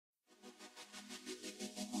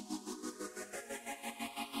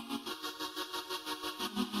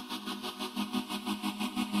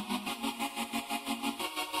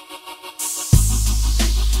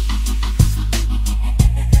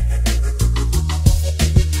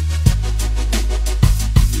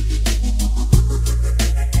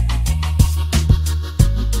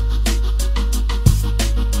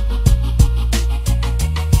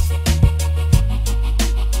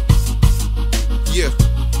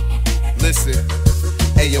listen.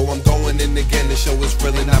 Ayo, I'm going in again, the show is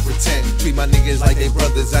real and I pretend. Treat my niggas like they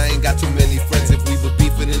brothers, I ain't got too many friends. If we were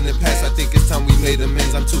beefing in the past, I think it's time we made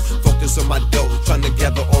amends. I'm too focused on my dough, trying to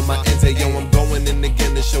gather all my ends. Ayo, I'm going in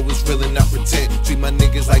again, the show is real and I pretend. Treat my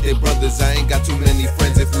niggas like they brothers, I ain't got too many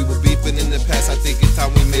friends. If we were beefing in the past, I think it's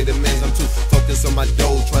time we made amends. I'm too focused on my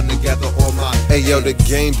dough, trying to gather all my ends. Ayo, the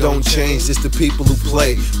game don't change, it's the people who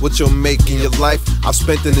play. What you'll make in your life, I've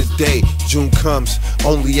spent in a day. June comes,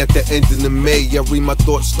 only at the end of the May. I read my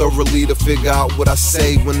thoughts thoroughly to figure out what I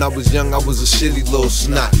say. When I was young, I was a shitty little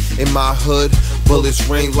snot. In my hood, bullets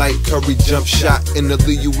rain like Curry jump shot. In the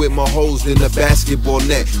league, you with my hoes in the basketball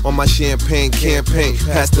net. On my champagne campaign,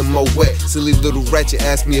 past the Moet. Silly little ratchet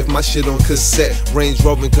asked me if my shit on cassette. Range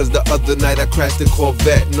Roving, cause the other night I crashed the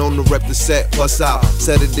Corvette. Known to rep the set, plus I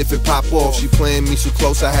said it if it pop off. She playing me so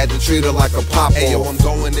close, I had to treat her like a pop off. Ayo, I'm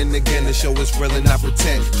going in again, the show is real and I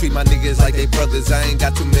pretend. Treat my niggas like they brothers, I ain't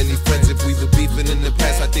got too many friends. If we were beefing in the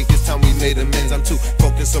past, I think it's time we made amends. I'm too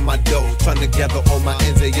focused on my dough, trying to gather all my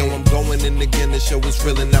ends. Ayo, I'm going in again, the show is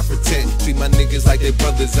real and I pretend. Treat my niggas like they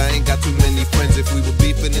brothers, I ain't got too many friends. If we were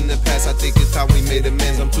beefing in the past, I think it's time we made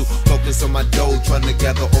amends. I'm too focused on my dough, trying to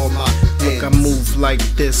gather all my ends. Look, I move like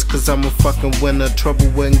this, cause I'm a fucking winner. Trouble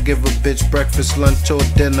wouldn't give a bitch breakfast, lunch, or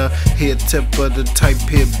dinner. He a tipper, the type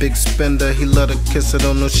here, big spender. He love to kiss her,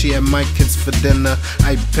 don't know she had my kids for dinner.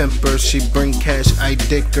 I pimp her, she bring cash, I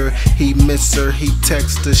dick her. He miss her, he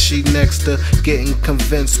text her, she next her. Getting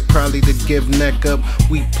convinced, probably to give neck up.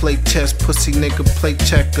 We play chess, pussy nigga play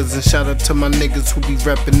checkers. And shout out to my niggas who be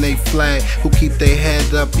reppin' they flag, who keep they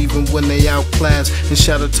head up even when they outclassed. And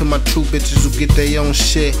shout out to my true bitches who get their own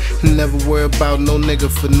shit. Never worry about no nigga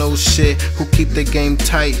for no shit, who keep their game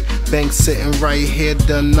tight. Bank sitting right here,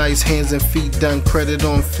 done nice, hands and feet done, credit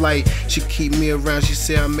on flight. She keep me around, she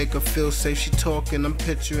say I make her feel safe. She talking, I'm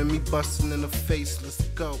picturing me busting in the face, let's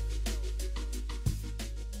go.